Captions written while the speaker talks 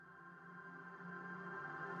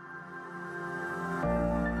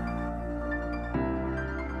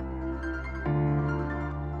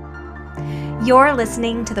You're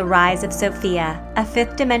listening to The Rise of Sophia, a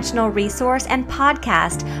fifth dimensional resource and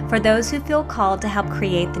podcast for those who feel called to help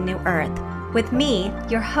create the new earth, with me,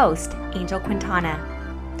 your host, Angel Quintana,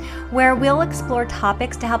 where we'll explore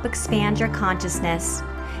topics to help expand your consciousness,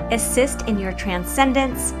 assist in your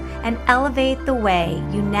transcendence, and elevate the way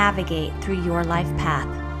you navigate through your life path.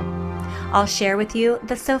 I'll share with you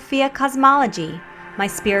the Sophia cosmology, my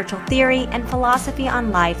spiritual theory and philosophy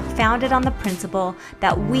on life founded on the principle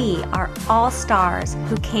that we are all stars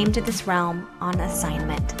who came to this realm on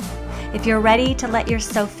assignment. If you're ready to let your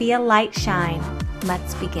Sophia light shine,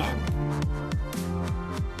 let's begin.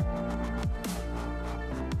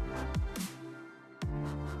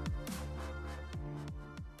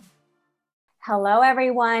 Hello,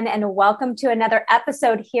 everyone, and welcome to another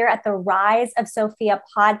episode here at the Rise of Sophia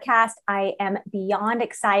podcast. I am beyond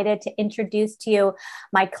excited to introduce to you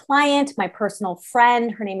my client, my personal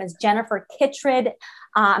friend. Her name is Jennifer Kittredge.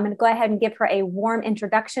 I'm going to go ahead and give her a warm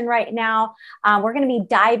introduction right now. We're going to be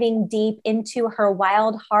diving deep into her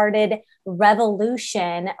wild-hearted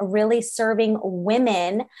revolution, really serving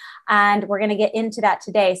women, and we're going to get into that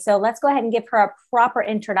today. So let's go ahead and give her a proper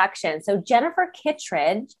introduction. So Jennifer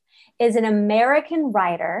Kittredge is an American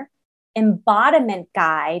writer, embodiment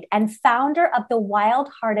guide, and founder of the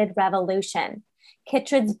Wild-Hearted Revolution.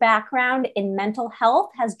 Kittredge's background in mental health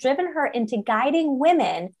has driven her into guiding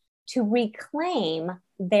women to reclaim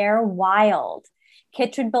their wild.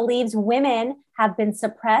 Kittredge believes women have been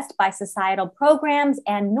suppressed by societal programs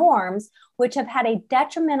and norms, which have had a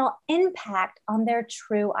detrimental impact on their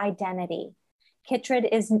true identity. Kittredge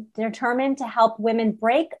is determined to help women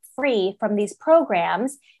break free from these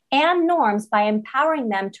programs and norms by empowering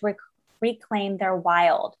them to reclaim their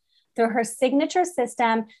wild. Through her signature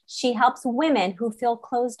system, she helps women who feel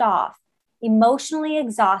closed off, emotionally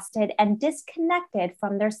exhausted, and disconnected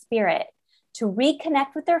from their spirit to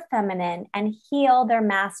reconnect with their feminine and heal their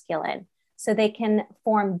masculine so they can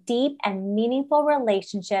form deep and meaningful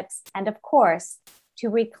relationships and, of course, to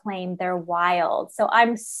reclaim their wild. So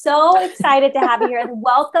I'm so excited to have you here.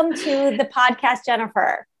 Welcome to the podcast,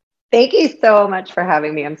 Jennifer. Thank you so much for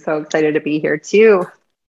having me. I'm so excited to be here too.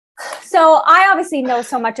 So I obviously know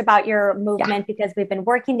so much about your movement because we've been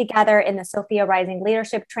working together in the Sophia Rising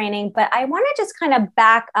Leadership Training, but I want to just kind of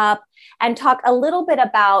back up and talk a little bit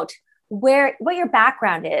about what your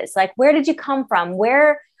background is. Like, where did you come from?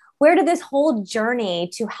 Where did this whole journey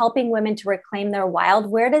to helping women to reclaim their wild,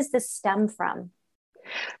 where does this stem from?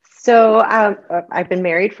 So I've been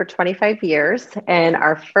married for 25 years, and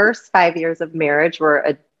our first 5 years of marriage were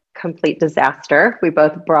a complete disaster. We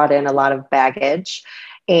both brought in a lot of baggage,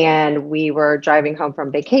 and we were driving home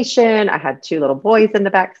from vacation. I had 2 little boys in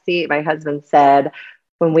the back seat. My husband said,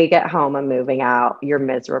 "When we get home, I'm moving out. You're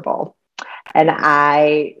miserable." And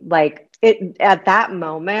I at that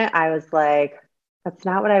moment, I was like, that's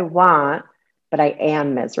not what I want, but I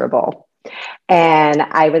am miserable. And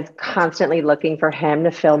I was constantly looking for him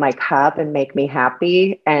to fill my cup and make me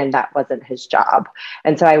happy. And that wasn't his job.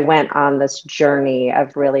 And so I went on this journey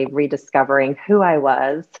of really rediscovering who I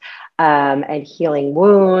was, and healing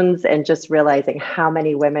wounds, and just realizing how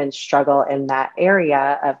many women struggle in that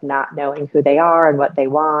area of not knowing who they are and what they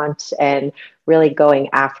want, and really going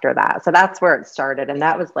after that. So that's where it started. And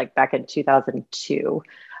that was like back in 2002.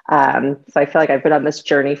 So I feel like I've been on this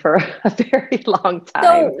journey for a very long time.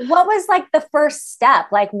 So what was like the first step?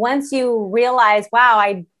 Like, once you realize, wow,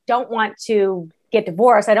 I don't want to get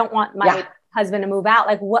divorced, I don't want my husband to move out.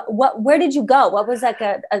 Like, where did you go? What was like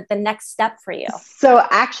the next step for you? So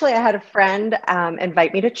actually I had a friend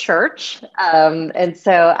invite me to church. And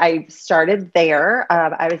so I started there.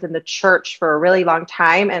 I was in the church for a really long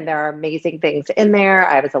time, and there are amazing things in there.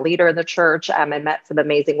 I was a leader in the church. I met some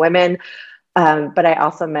amazing women. But I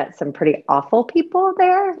also met some pretty awful people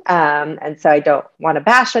there. And so I don't want to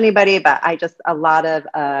bash anybody, but a lot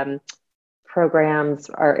of programs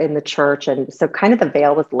are in the church. And so kind of the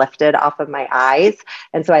veil was lifted off of my eyes.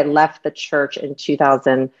 And so I left the church in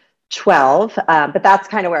 2012. But that's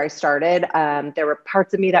kind of where I started. There were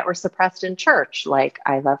parts of me that were suppressed in church. Like,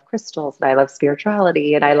 I love crystals and I love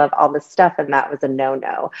spirituality and I love all this stuff. And that was a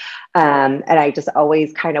no-no. And I just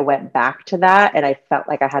always kind of went back to that. And I felt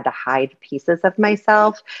like I had to hide pieces of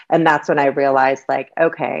myself. And that's when I realized, like,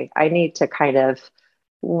 okay, I need to kind of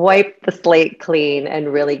wipe the slate clean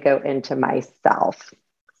and really go into myself.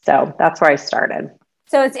 So that's where I started.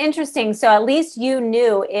 So it's interesting. So at least you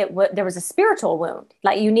knew there was a spiritual wound,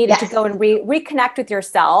 like you needed to Yes. go and reconnect with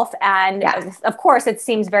yourself. And Yes. of course, it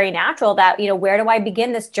seems very natural that, where do I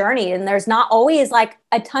begin this journey? And there's not always like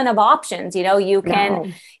a ton of options. You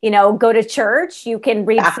can, No. go to church, you can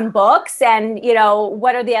read Yeah. some books, and,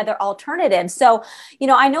 what are the other alternatives? So,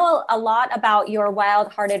 I know a lot about your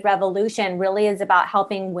Wild Hearted Revolution really is about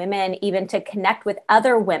helping women even to connect with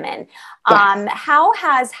other women. Yes. How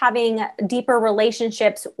has having deeper relationships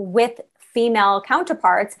with female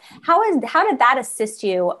counterparts, how did that assist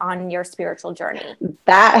you on your spiritual journey?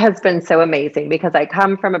 That has been so amazing because I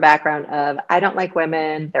come from a background of I don't like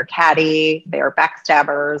women. They're catty, they're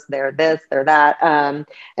backstabbers, they're this, they're that.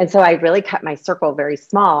 And so I really kept my circle very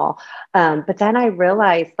small. But then I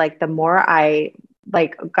realized like the more I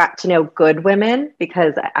like got to know good women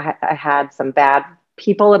because I had some bad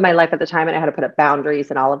people in my life at the time and I had to put up boundaries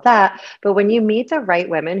and all of that. But when you meet the right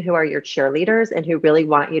women who are your cheerleaders and who really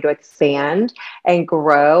want you to expand and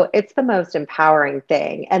grow, it's the most empowering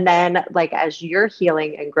thing. And then, like, as you're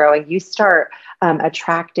healing and growing, you start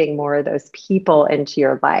attracting more of those people into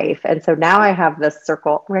your life. And so now I have this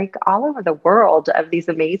circle like all over the world of these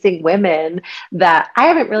amazing women that I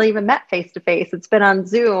haven't really even met face to face. It's been on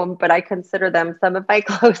Zoom, but I consider them some of my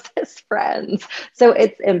closest friends. So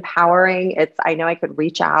it's empowering. I know I could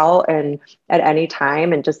reach out and at any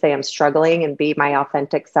time and just say I'm struggling and be my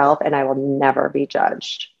authentic self, and I will never be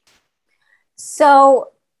judged. So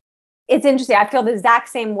it's interesting. I feel the exact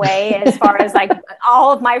same way as far as like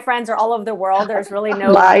all of my friends are all over the world. There's really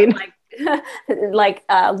no Line.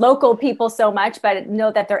 local people so much, but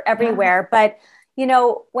know that they're everywhere. But,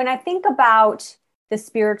 when I think about the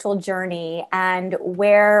spiritual journey and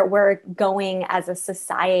where we're going as a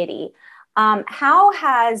society, how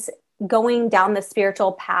has going down the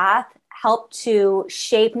spiritual path helped to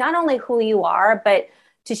shape not only who you are, but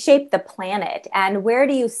to shape the planet? And where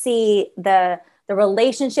do you see the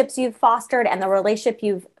relationships you've fostered and the relationship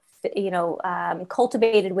you've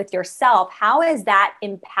cultivated with yourself? How is that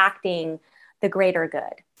impacting the greater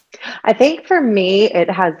good? I think for me, it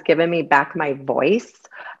has given me back my voice.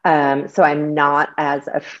 So I'm not as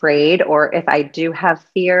afraid, or if I do have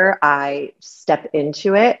fear, I step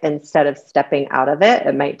into it instead of stepping out of it.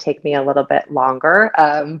 It might take me a little bit longer,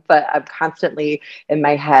 but I'm constantly in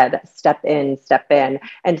my head, step in, step in.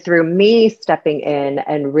 And through me stepping in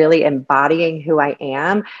and really embodying who I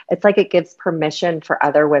am, it's like it gives permission for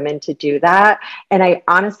other women to do that. And I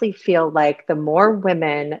honestly feel like the more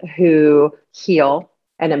women who heal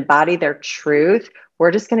and embody their truth,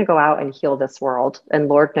 we're just going to go out and heal this world. And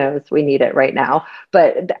Lord knows we need it right now.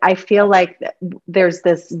 But I feel like there's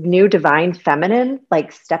this new divine feminine,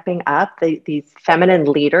 like stepping up, these feminine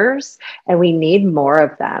leaders, and we need more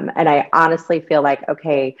of them. And I honestly feel like,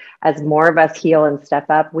 okay, as more of us heal and step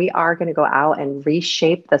up, we are going to go out and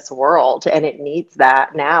reshape this world. And it needs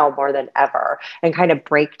that now more than ever, and kind of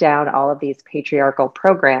break down all of these patriarchal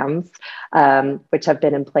programs, which have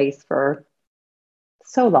been in place for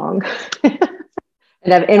so long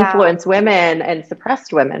and have Wow. influenced women and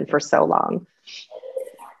suppressed women for so long.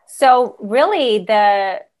 So really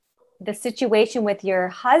the situation with your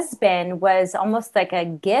husband was almost like a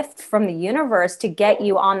gift from the universe to get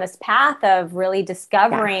you on this path of really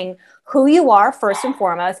discovering Yeah. who you are first and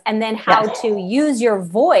foremost, and then how Yes. to use your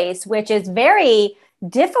voice, which is very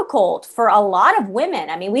difficult for a lot of women.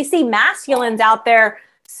 I mean, we see masculines out there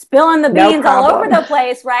spilling the No beans all over problem. the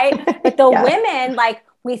place, right? But the Yes. women, like,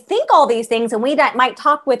 we think all these things and we might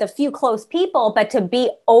talk with a few close people, but to be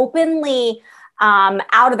openly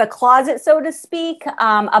out of the closet, so to speak,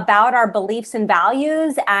 about our beliefs and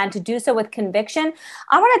values, and to do so with conviction.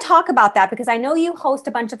 I want to talk about that because I know you host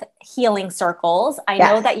a bunch of healing circles. I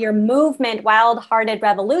know Yes. that your movement, Wild Hearted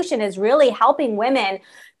Revolution, is really helping women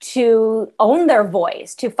to own their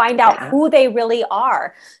voice, to find out Yeah. who they really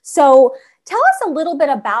are. So tell us a little bit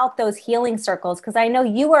about those healing circles, because I know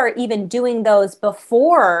you were even doing those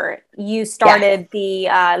before you Yes. started the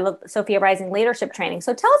Sophia Rising Leadership Training.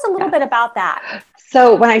 So tell us a little Yes. bit about that.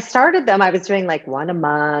 So when I started them, I was doing like one a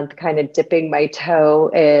month, kind of dipping my toe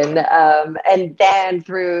in. And then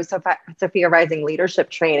through Sophia Rising Leadership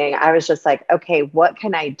Training, I was just like, okay, what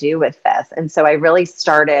can I do with this? And so I really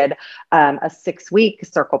started a 6-week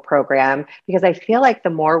circle program because I feel like the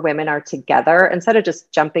more women are together, instead of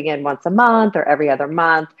just jumping in once a month or every other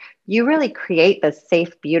month, you really create this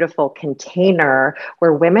safe, beautiful container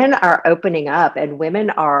where women are opening up and women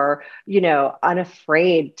are,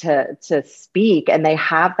 unafraid to speak, and they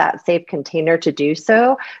have that safe container to do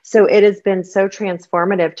so. So it has been so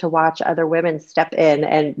transformative to watch other women step in,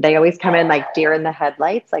 and they always come in like deer in the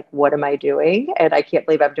headlights, like, what am I doing? And I can't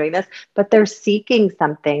believe I'm doing this. But they're seeking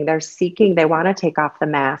something. They want to take off the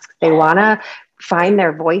masks. They want to find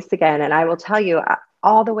their voice again. And I will tell you,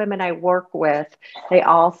 all the women I work with, they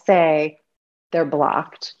all say they're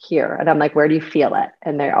blocked here. And I'm like, where do you feel it?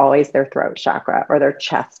 And they're always their throat chakra or their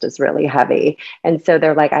chest is really heavy. And so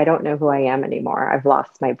they're like, I don't know who I am anymore. I've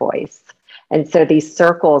lost my voice. And so these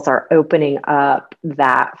circles are opening up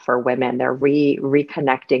that for women. They're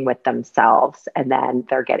reconnecting with themselves, and then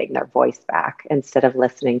they're getting their voice back instead of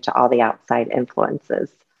listening to all the outside influences.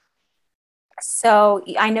 So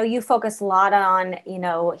I know you focus a lot on,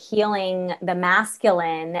 healing the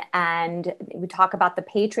masculine, and we talk about the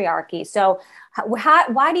patriarchy. So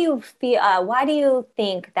why do you feel, why do you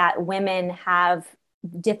think that women have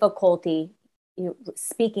difficulty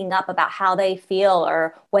speaking up about how they feel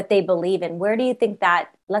or what they believe in? Where do you think that,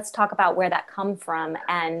 let's talk about where that come from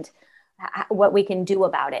and what we can do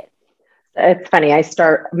about it. It's funny. I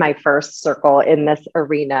start my first circle in this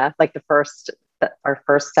arena, like our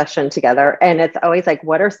first session together. And it's always like,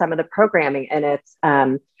 what are some of the programming? And it's,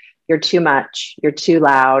 you're too much, you're too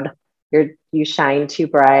loud, you shine too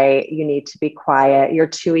bright, you need to be quiet, you're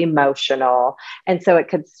too emotional. And so it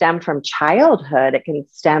could stem from childhood. It can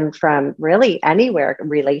stem from really anywhere,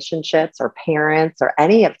 relationships or parents or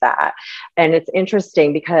any of that. And it's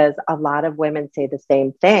interesting because a lot of women say the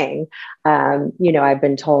same thing. I've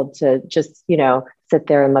been told to just, sit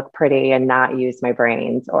there and look pretty and not use my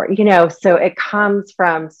brains, or, so it comes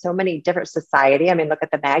from so many different society. I mean, look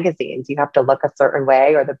at the magazines, you have to look a certain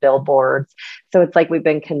way, or the billboards. So it's like we've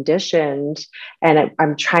been conditioned, and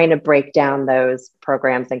I'm trying to break down those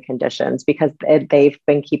programs and conditions because they've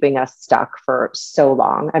been keeping us stuck for so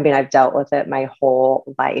long. I mean, I've dealt with it my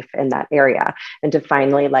whole life in that area, and to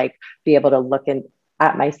finally be able to look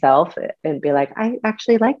at myself and be like, I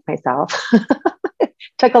actually like myself.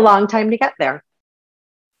 Took a long time to get there.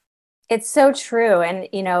 It's so true. And,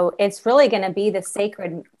 it's really going to be the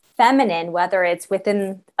sacred feminine, whether it's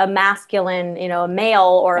within a masculine, a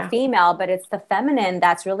male or a female, but it's the feminine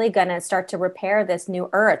that's really going to start to repair this new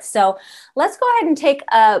earth. So let's go ahead and take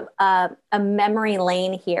a memory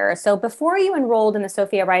lane here. So before you enrolled in the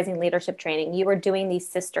Sophia Rising Leadership Training, you were doing these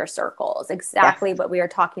sister circles, exactly what we were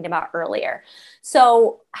talking about earlier.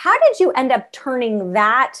 So how did you end up turning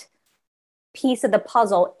that piece of the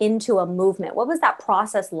puzzle into a movement? What was that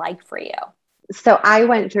process like for you? So I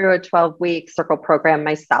went through a 12-week circle program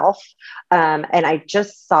myself, and I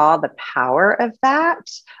just saw the power of that.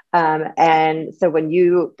 And so when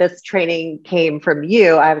this training came from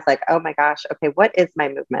you, I was like, oh my gosh, okay, what is my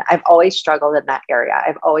movement? I've always struggled in that area.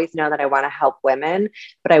 I've always known that I want to help women,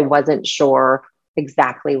 but I wasn't sure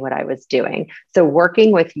exactly what I was doing. So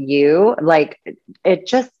working with you, it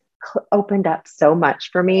just opened up so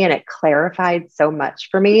much for me, and it clarified so much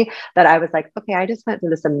for me that I was like, okay, I just went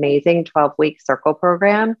through this amazing 12-week circle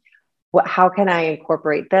program. How can I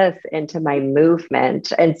incorporate this into my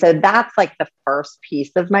movement? And so that's like the first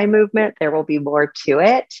piece of my movement. There will be more to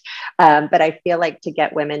it. But I feel like to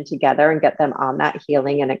get women together and get them on that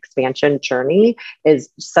healing and expansion journey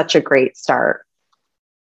is such a great start.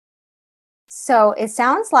 So it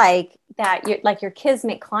sounds like that you're like your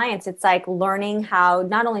kismet clients, it's like learning how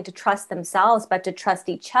not only to trust themselves, but to trust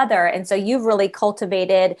each other. And so you've really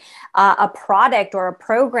cultivated a product or a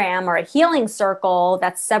program or a healing circle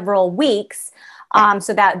that's several weeks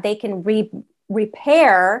so that they can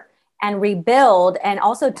repair and rebuild, and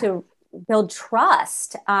also to build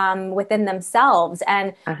trust within themselves.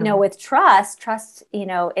 And, with trust,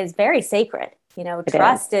 is very sacred.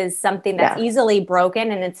 Trust is something that's easily broken,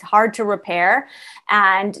 and it's hard to repair,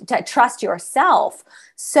 and to trust yourself.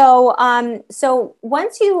 So, so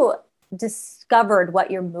once you discovered what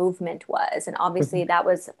your movement was, and obviously that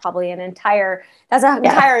was probably an entire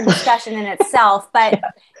discussion in itself. But,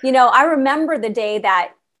 I remember the day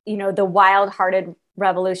that, the Wild-Hearted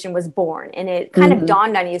Revolution was born, and it kind of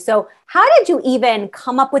dawned on you. So how did you even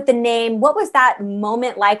come up with the name? What was that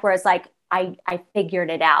moment like where it's like, I figured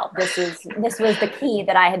it out. This was the key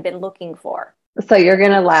that I had been looking for. So you're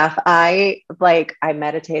going to laugh. I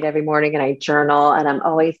meditate every morning and I journal, and I'm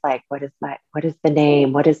always like, what is the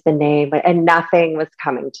name? What is the name? And nothing was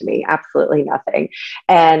coming to me. Absolutely nothing.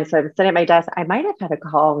 And so I'm sitting at my desk. I might have had a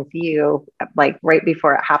call with you right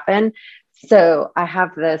before it happened. So I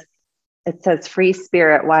have this, it says Free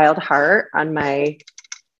Spirit Wild Heart on my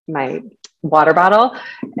water bottle.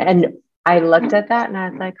 And I looked at that and I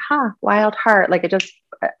was like, wild heart. Like it just,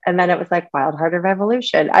 and then it was like wild hearted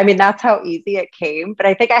revolution. I mean, that's how easy it came. But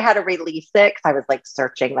I think I had to release it because I was like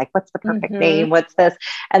searching, like, what's the perfect name? What's this?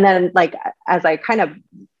 And then, like, as I kind of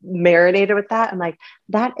marinated with that, I'm like,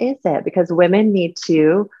 that is it, because women need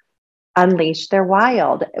to unleash their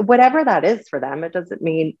wild, whatever that is for them. It doesn't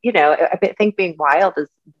mean, I think being wild is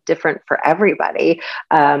different for everybody.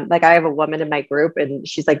 Like I have a woman in my group and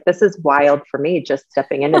she's like, this is wild for me, just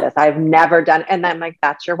stepping into this. I've never done. And I'm like,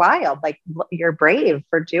 that's your wild. Like you're brave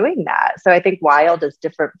for doing that. So I think wild is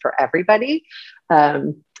different for everybody.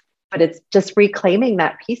 But it's just reclaiming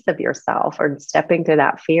that piece of yourself or stepping to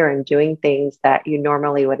that fear and doing things that you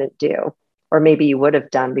normally wouldn't do. Or maybe you would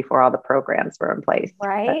have done before all the programs were in place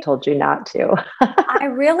that told you not to. I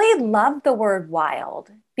really love the word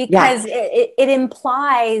wild because it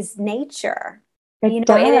implies nature. It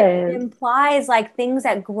implies like things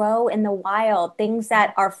that grow in the wild, things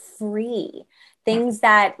that are free, things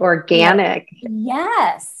that organic.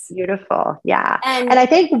 Yes. Beautiful. Yeah. And I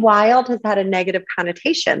think wild has had a negative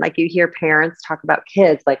connotation. Like you hear parents talk about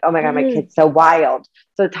kids like, oh my God, my kid's so wild.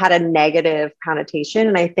 So it's had a negative connotation.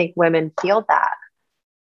 And I think women feel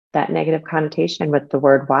that negative connotation with the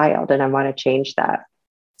word wild. And I want to change that.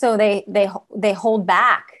 So they hold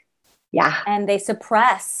back. Yeah. And they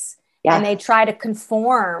suppress. Yes. And they try to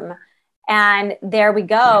conform. And there we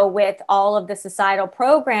go with all of the societal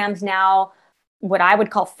programs now, what I would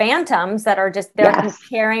call phantoms that are just, they're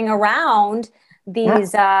carrying around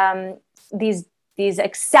these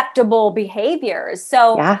acceptable behaviors.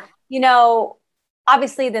 So,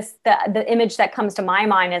 obviously the image that comes to my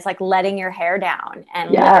mind is like letting your hair down and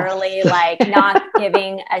literally like not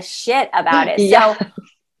giving a shit about it.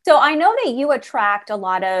 So I know that you attract a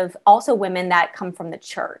lot of also women that come from the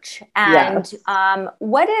church, and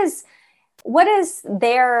what is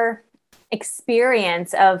their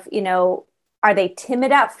experience of, are they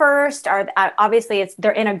timid at first? Obviously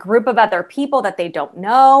they're in a group of other people that they don't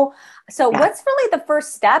know. So what's really the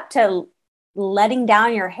first step to letting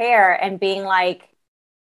down your hair and being like,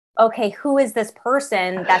 okay, who is this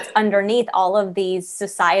person that's underneath all of these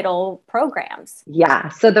societal programs? Yeah.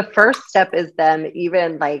 So the first step is them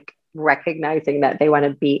even like recognizing that they want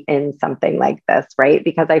to be in something like this, right?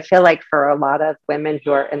 Because I feel like for a lot of women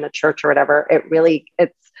who are in the church or whatever,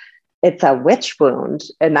 it's a witch wound.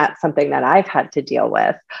 And that's something that I've had to deal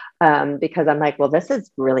with because I'm like, well, this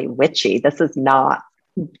is really witchy. This is not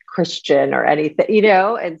Christian or anything,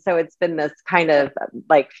 And so it's been this kind of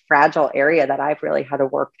like fragile area that I've really had to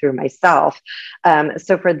work through myself.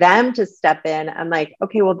 So for them to step in, I'm like,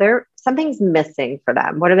 okay, well, something's missing for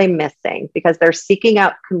them. What are they missing? Because they're seeking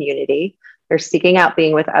out community. They're seeking out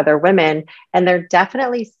being with other women, and they're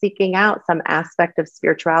definitely seeking out some aspect of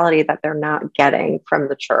spirituality that they're not getting from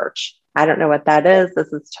the church. I don't know what that is.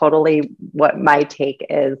 This is totally what my take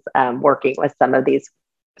is, working with some of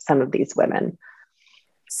these women.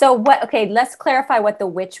 So let's clarify what the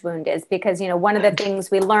witch wound is, because, one of the things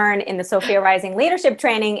we learn in the Sophia Rising leadership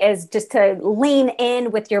training is just to lean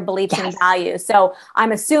in with your beliefs and values. So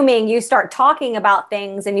I'm assuming you start talking about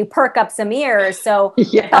things and you perk up some ears. So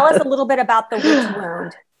tell us a little bit about the witch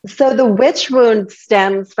wound. So the witch wound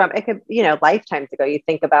stems from, it could, lifetimes ago. You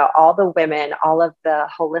think about all the women, all of the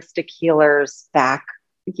holistic healers back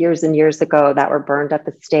years and years ago that were burned at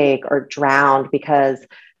the stake or drowned because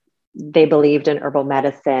they believed in herbal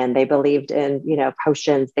medicine. They believed in,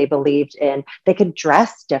 potions. They believed in, they could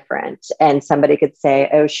dress different. And somebody could say,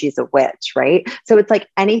 oh, she's a witch, right? So it's like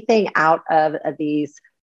anything out of these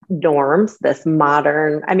norms, this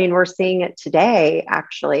modern, we're seeing it today,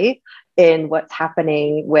 actually, in what's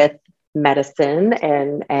happening with medicine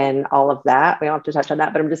and all of that. We don't have to touch on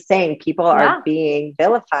that, but I'm just saying people are being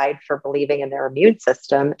vilified for believing in their immune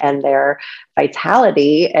system and their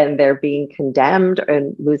vitality, and they're being condemned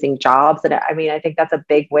and losing jobs. And I think that's a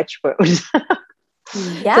big witch wound.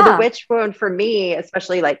 So the witch wound for me,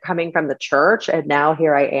 especially like coming from the church, and now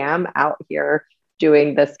here I am out here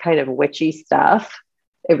doing this kind of witchy stuff.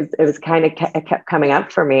 It was kind of, it kept coming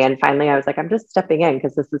up for me. And finally I was like, I'm just stepping in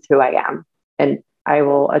because this is who I am. And I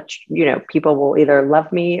will, people will either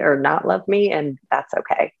love me or not love me, and that's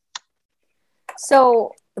okay.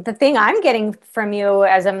 So the thing I'm getting from you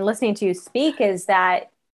as I'm listening to you speak is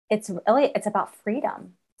that it's about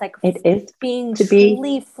freedom. It's like it is being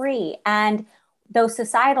truly free. And those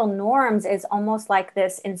societal norms is almost like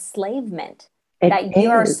this enslavement that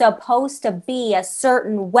you're supposed to be a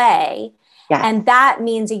certain way. Yes. And that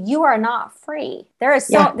means you are not free.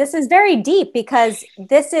 This is very deep, because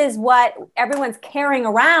this is what everyone's carrying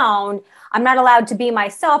around. I'm not allowed to be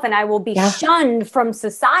myself, and I will be shunned from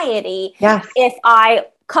society if I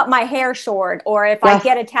cut my hair short, or if I Yes.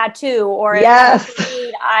 get a tattoo, or if Yes.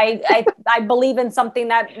 I believe in something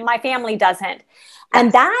that my family doesn't. And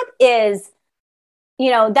Yes. that is,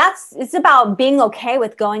 it's about being okay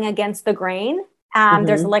with going against the grain.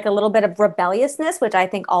 There's like a little bit of rebelliousness, which I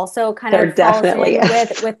think also kind There of falls definitely in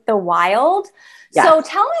is. with the wild. So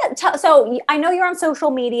Yes. so I know you're on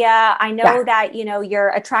social media. I know Yeah. that, you're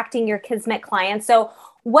attracting your Kismet clients. So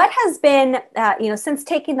what has been, since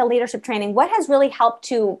taking the leadership training, what has really helped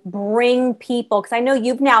to bring people? Because I know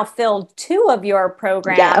you've now filled 2 of your Yes.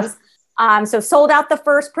 programs. So sold out the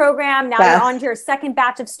first program. Now you're on Yes. to your second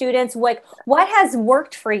batch of students. What has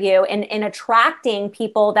worked for you in attracting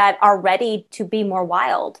people that are ready to be more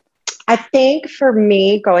wild? I think for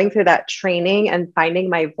me, going through that training and finding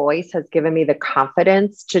my voice has given me the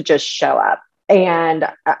confidence to just show up. And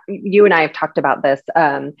you and I have talked about this.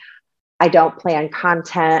 I don't plan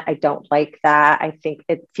content. I don't like that. I think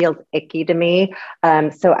it feels icky to me.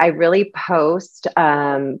 So I really post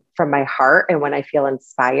from my heart and when I feel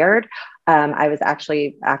inspired. I was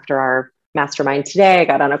actually, after our mastermind today, I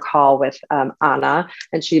got on a call with Anna,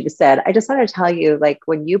 and she said, I just want to tell you, like,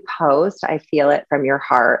 when you post, I feel it from your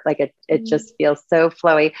heart. Like it just feels so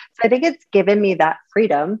flowy. So I think it's given me that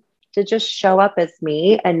freedom to just show up as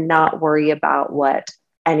me and not worry about what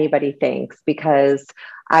anybody thinks, because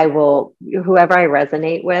I will, whoever I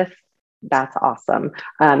resonate with, that's awesome.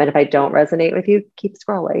 And if I don't resonate with you, keep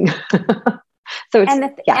scrolling. So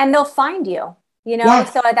it's, yeah. And they'll find you.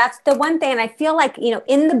 Yes. So that's the one thing. And I feel like,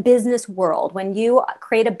 in the business world, when you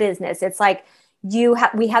create a business, it's like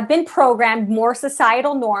we have been programmed more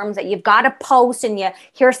societal norms that you've got to post, and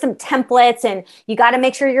here's some templates, and you got to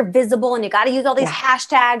make sure you're visible, and you got to use all these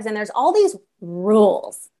hashtags, and there's all these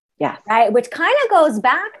rules. Yes. Right. Which kind of goes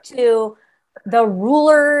back to the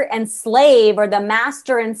ruler and slave, or the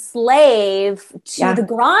master and slave to the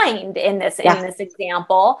grind in this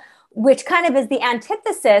example, which kind of is the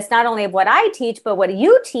antithesis, not only of what I teach, but what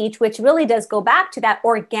you teach, which really does go back to that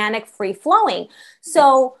organic free flowing.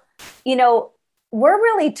 So, we're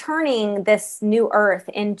really turning this new earth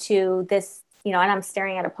into this, and I'm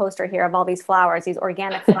staring at a poster here of all these flowers, these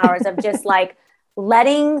organic flowers of just like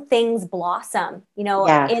letting things blossom,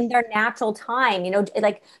 in their natural time,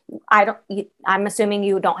 like I'm assuming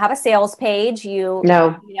you don't have a sales page.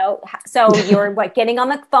 No. So you're getting on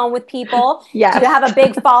the phone with people. Yes. Do you have a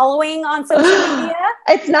big following on social media?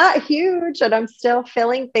 It's not huge, and I'm still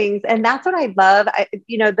filling things. And that's what I love.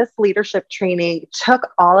 This leadership training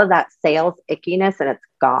took all of that sales ickiness, and it's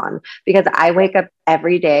gone, because I wake up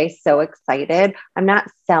every day so excited. I'm not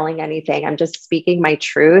selling anything. I'm just speaking my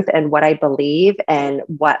truth and what I believe and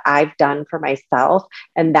what I've done for myself.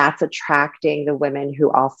 And that's attracting the women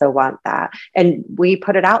who also want that. And we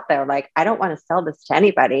put it out there. Like, I don't want to sell this to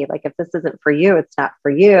anybody. Like, if this isn't for you, it's not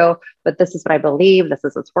for you, but this is what I believe. This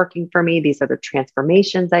is what's working for me. These are the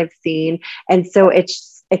transformations I've seen. And so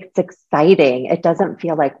it's exciting. It doesn't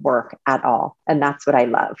feel like work at all. And that's what I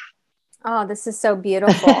love. Oh, this is so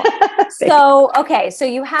beautiful. So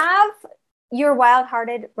you have your Wild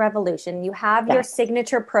Hearted Revolution. You have your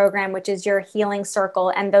signature program, which is your healing circle.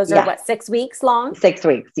 And those are 6 weeks long? 6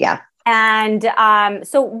 weeks. Yeah. And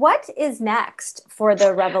so what is next for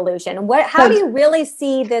the revolution? How do you really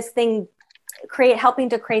see this thing helping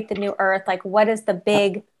to create the new earth? Like, what is the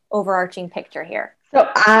big overarching picture here? So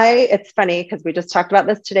it's funny because we just talked about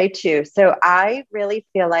this today too. So I really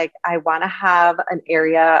feel like I want to have an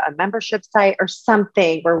area, a membership site or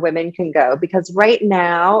something where women can go, because right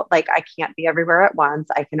now, like, I can't be everywhere at once.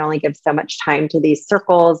 I can only give so much time to these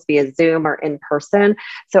circles via Zoom or in person.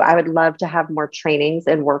 So I would love to have more trainings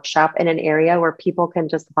and workshop in an area where people can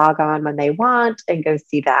just log on when they want and go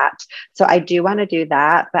see that. So I do want to do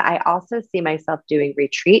that, but I also see myself doing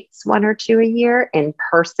retreats 1 or 2 a year in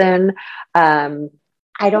person.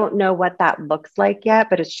 I don't know what that looks like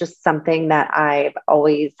yet, but it's just something that I've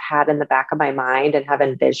always had in the back of my mind and have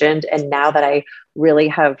envisioned. And now that I really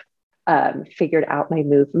have figured out my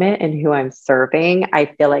movement and who I'm serving, I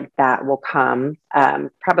feel like that will come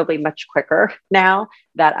probably much quicker now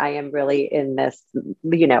that I am really in this,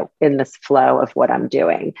 in this flow of what I'm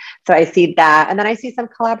doing. So I see that. And then I see some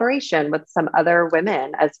collaboration with some other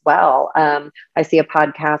women as well. I see a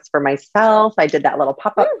podcast for myself. I did that little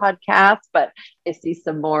pop-up podcast, but I see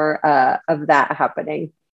some more of that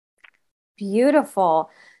happening. Beautiful.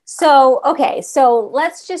 So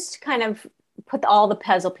let's just kind of put all the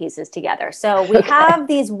puzzle pieces together. So we have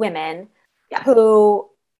these women who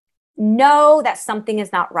know that something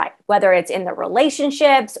is not right, whether it's in their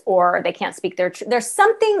relationships or they can't speak there's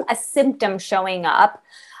a symptom showing up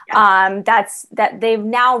that they've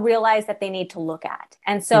now realized that they need to look at.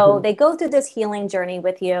 And so they go through this healing journey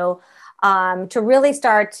with you. to really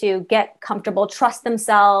start to get comfortable, trust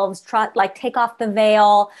themselves, like take off the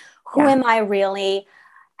veil. Who am I really?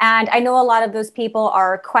 And I know a lot of those people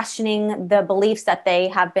are questioning the beliefs that they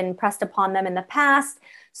have been pressed upon them in the past.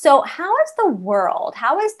 So how is the world,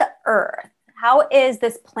 how is the earth, how is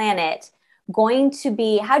this planet going to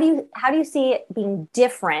be, how do you see it being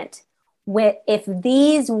different if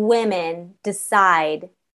these women decide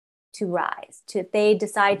to rise, if they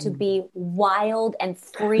decide to be wild and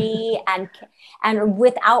free and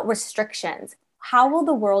without restrictions? How will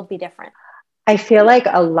the world be different? I feel like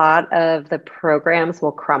a lot of the programs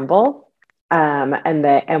will crumble.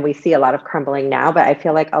 And we see a lot of crumbling now, but I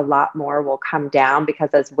feel like a lot more will come down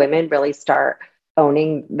because as women really start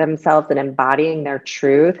owning themselves and embodying their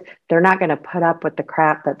truth, they're not going to put up with the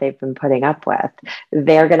crap that they've been putting up with.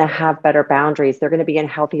 They're going to have better boundaries. They're going to be in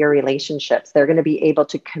healthier relationships. They're going to be able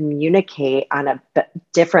to communicate on a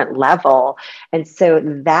different level. And so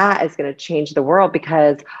that is going to change the world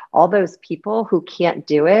because all those people who can't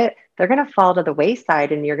do it, they're going to fall to the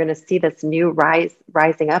wayside, and you're going to see this new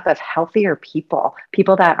rising up of healthier people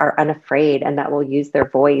that are unafraid and that will use their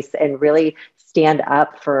voice and really stand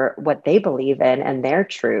up for what they believe in and their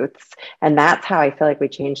truths. And that's how I feel like we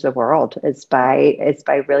change the world is by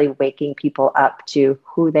really waking people up to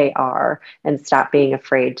who they are and stop being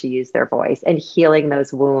afraid to use their voice and healing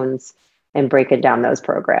those wounds and breaking down those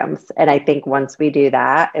programs. And I think once we do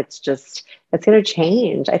that, it's going to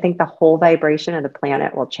change. I think the whole vibration of the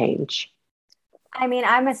planet will change. I mean,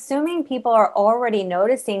 I'm assuming people are already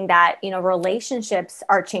noticing that, relationships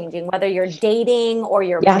are changing, whether you're dating or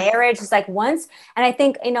your marriage. It's like once, and I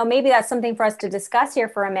think, maybe that's something for us to discuss here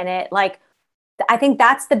for a minute. Like, I think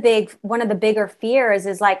that's one of the bigger fears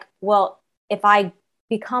is like, well, if I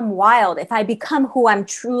become wild, if I become who I'm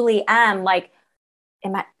truly am, like,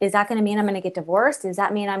 is that going to mean I'm going to get divorced? Does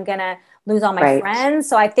that mean I'm going to lose all my friends?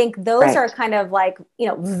 So I think those are kind of like,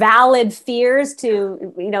 valid fears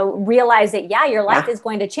to, realize that, your life is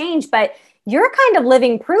going to change, but you're kind of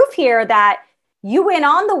living proof here that you went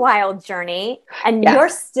on the wild journey and you're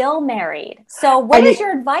still married. So what is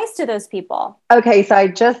your advice to those people? Okay. So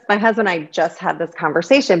my husband and I just had this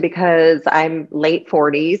conversation because I'm late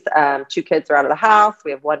 40s. 2 kids are out of the house. We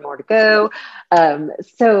have 1 more to go.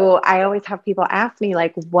 So I always have people ask me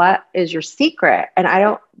like, what is your secret? And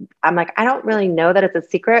I'm like, I don't really know that it's a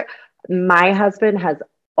secret. My husband has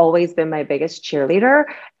always been my biggest cheerleader.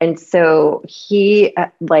 And so he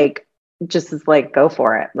just is like, go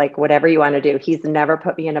for it. Like whatever you want to do. He's never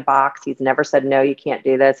put me in a box. He's never said, no, you can't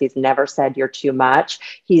do this. He's never said you're too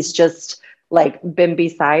much. He's just like been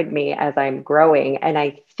beside me as I'm growing. And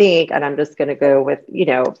I think, and I'm just going to go with,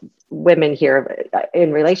 women here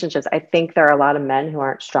in relationships. I think there are a lot of men who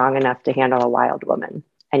aren't strong enough to handle a wild woman,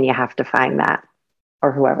 and you have to find that,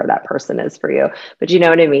 or whoever that person is for you. But you know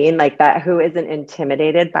what I mean? Like that, who isn't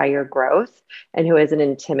intimidated by your growth and who isn't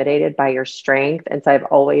intimidated by your strength. And so I've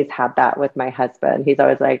always had that with my husband. He's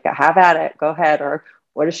always like, have at it, go ahead. Or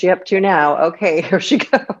what is she up to now? Okay, here she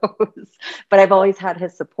goes. But I've always had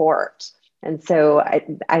his support. And so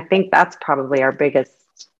I think that's probably our biggest,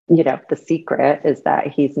 the secret is that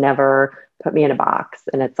he's never put me in a box.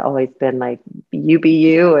 And it's always been like, you be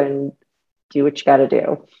you and do what you got to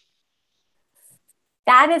do.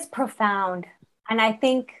 That is profound. And I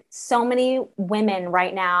think so many women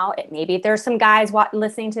right now, maybe there's some guys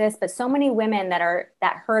listening to this, but so many women that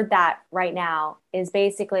heard that right now is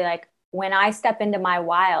basically like, when I step into my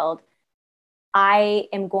wild, I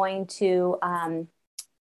am going to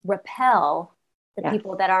repel the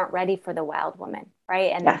people that aren't ready for the wild woman,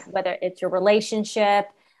 right? And whether it's your relationship,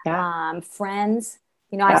 friends,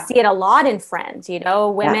 I see it a lot in friends,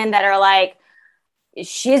 women that are like,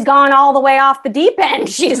 she's gone all the way off the deep end.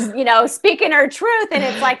 She's, speaking her truth. And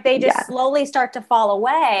it's like, they just slowly start to fall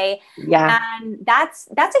away. Yeah. And that's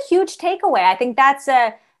a huge takeaway. I think that's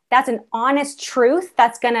an honest truth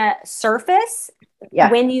that's going to surface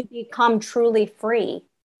when you become truly free.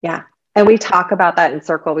 Yeah. And we talk about that in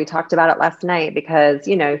Circle. We talked about it last night because,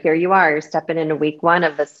 here you are, you're stepping into week 1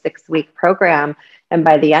 of the 6-week program. And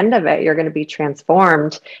by the end of it, you're going to be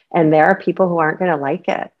transformed. And there are people who aren't going to like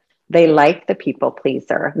it. They like the people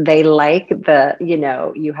pleaser. They like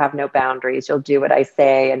you have no boundaries. You'll do what I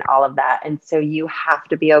say and all of that. And so you have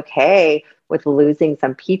to be okay with losing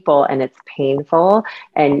some people, and it's painful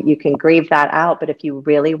and you can grieve that out. But if you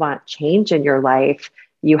really want change in your life,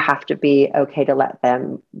 you have to be okay to let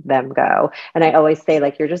them go. And I always say,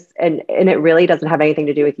 like, you're just, and it really doesn't have anything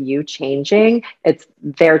to do with you changing. It's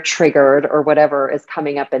they're triggered or whatever is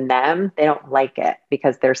coming up in them. They don't like it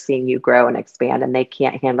because they're seeing you grow and expand and they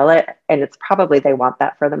can't handle it. And it's probably they want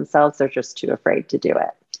that for themselves. They're just too afraid to do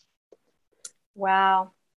it.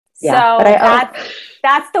 Wow. So Yeah.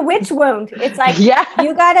 that's the witch wound. It's like, yeah.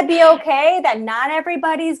 you got to be okay that not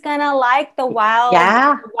everybody's going to like the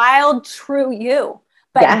wild, true you.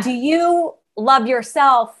 But Yeah. do you love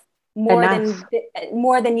yourself more Enough.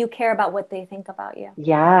 than you care about what they think about you?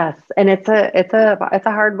 Yes. And it's a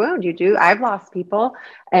hard wound. I've lost people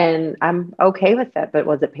and I'm okay with it, but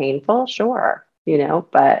was it painful? Sure.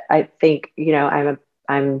 But I think,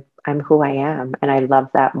 I'm who I am and I love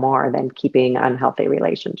that more than keeping unhealthy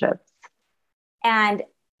relationships. And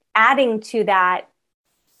adding to that,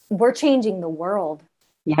 we're changing the world.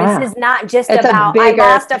 This Yeah. is not just It's a about I bigger,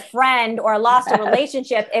 lost a friend or lost a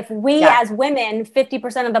relationship. If we yeah. as women,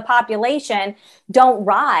 50% of the population, don't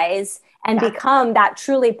rise and become that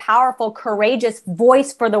truly powerful, courageous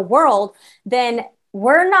voice for the world, then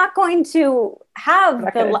we're not going to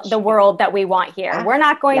have the world that we want here. We're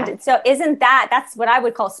not going to. So that's what I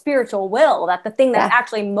would call spiritual will, that the thing that's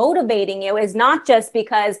actually motivating you is not just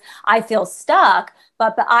because I feel stuck,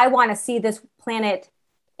 but I want to see this planet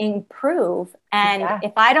improve. And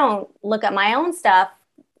if I don't look at my own stuff,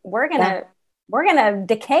 we're gonna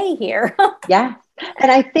decay here. Yeah.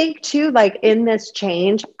 And I think too, like in this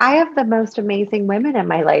change, I have the most amazing women in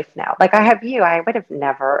my life now. Like I have you. I would have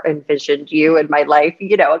never envisioned you in my life,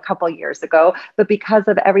 a couple of years ago. But because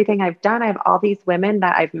of everything I've done, I have all these women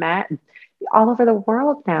that I've met all over the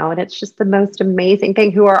world now. And it's just the most amazing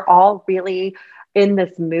thing, who are all really in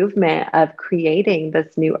this movement of creating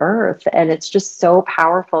this new earth. And it's just so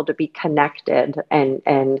powerful to be connected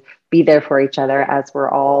and be there for each other as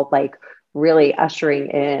we're all like really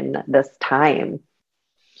ushering in this time.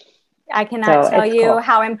 I cannot tell you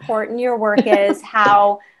how important your work is,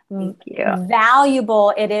 how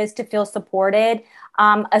valuable it is to feel supported.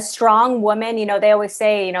 A strong woman, they always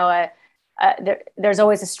say, there's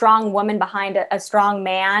always a strong woman behind a strong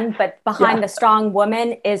man, but behind the strong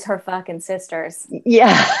woman is her fucking sisters.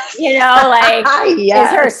 Yeah. Is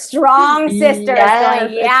her strong sisters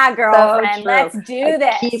going, yeah, girlfriend, let's do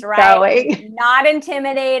this, right? Going. Not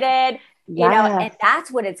intimidated. And that's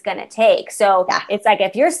what it's going to take. So it's like,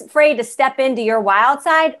 if you're afraid to step into your wild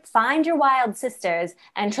side, find your wild sisters.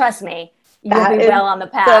 And trust me, you'll be well on the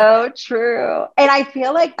path. So true. And I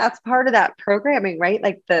feel like that's part of that programming, right?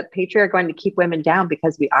 Like the patriarch going to keep women down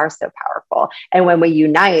because we are so powerful. And when we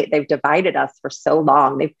unite, they've divided us for so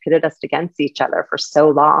long. They've pitted us against each other for so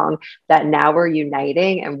long that now we're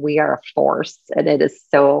uniting and we are a force. And it's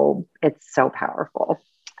so powerful.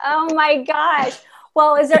 Oh my gosh.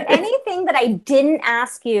 Well, is there anything that I didn't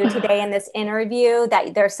ask you today in this interview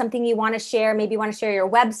that there's something you want to share? Maybe you want to share your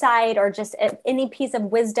website or just any piece of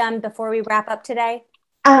wisdom before we wrap up today?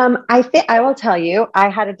 I think I will tell you, I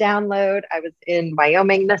had a download. I was in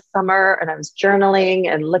Wyoming this summer and I was journaling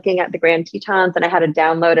and looking at the Grand Tetons, and I had a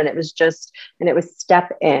download, and it was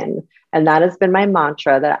step in. And that has been my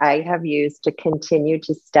mantra that I have used to continue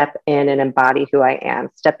to step in and embody who I am,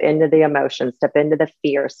 step into the emotions, step into the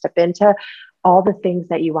fear, step into all the things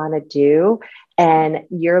that you want to do, and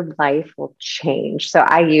your life will change. So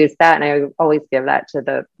I use that. And I always give that to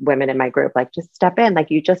the women in my group, like, just step in,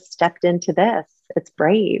 like you just stepped into this. It's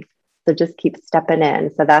brave. So just keep stepping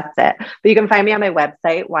in. So that's it. But you can find me on my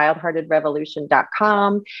website,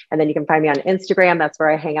 wildheartedrevolution.com. And then you can find me on Instagram. That's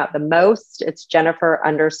where I hang out the most. It's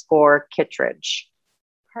Jennifer_Kittredge.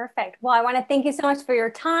 Perfect. Well, I want to thank you so much for your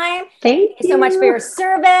time. Thank you so much for your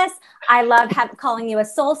service. I love calling you a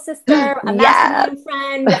soul sister, a masculine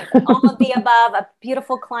friend, all of the above, a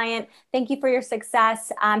beautiful client. Thank you for your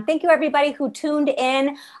success. Thank you, everybody who tuned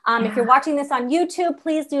in. If you're watching this on YouTube,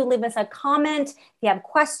 please do leave us a comment. If you have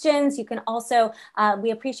questions, you can also,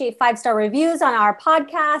 we appreciate 5-star reviews on our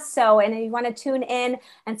podcast. And if you want to tune in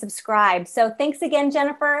and subscribe. So thanks again,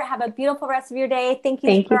 Jennifer. Have a beautiful rest of your day. Thank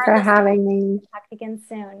you for having me. Talk again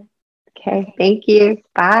soon. Okay. Thank you.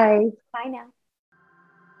 Bye. Bye now.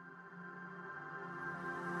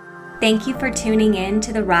 Thank you for tuning in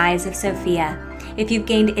to The Rise of Sophia. If you've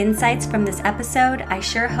gained insights from this episode, I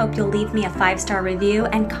sure hope you'll leave me a 5-star review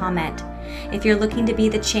and comment. If you're looking to be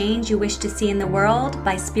the change you wish to see in the world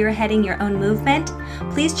by spearheading your own movement,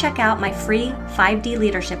 please check out my free 5D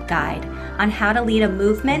leadership guide on how to lead a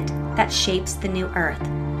movement that shapes the new earth.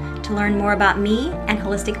 To learn more about me and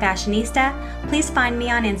Holistic Fashionista, please find me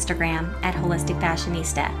on Instagram at Holistic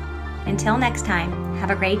Fashionista. Until next time, have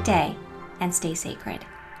a great day and stay sacred.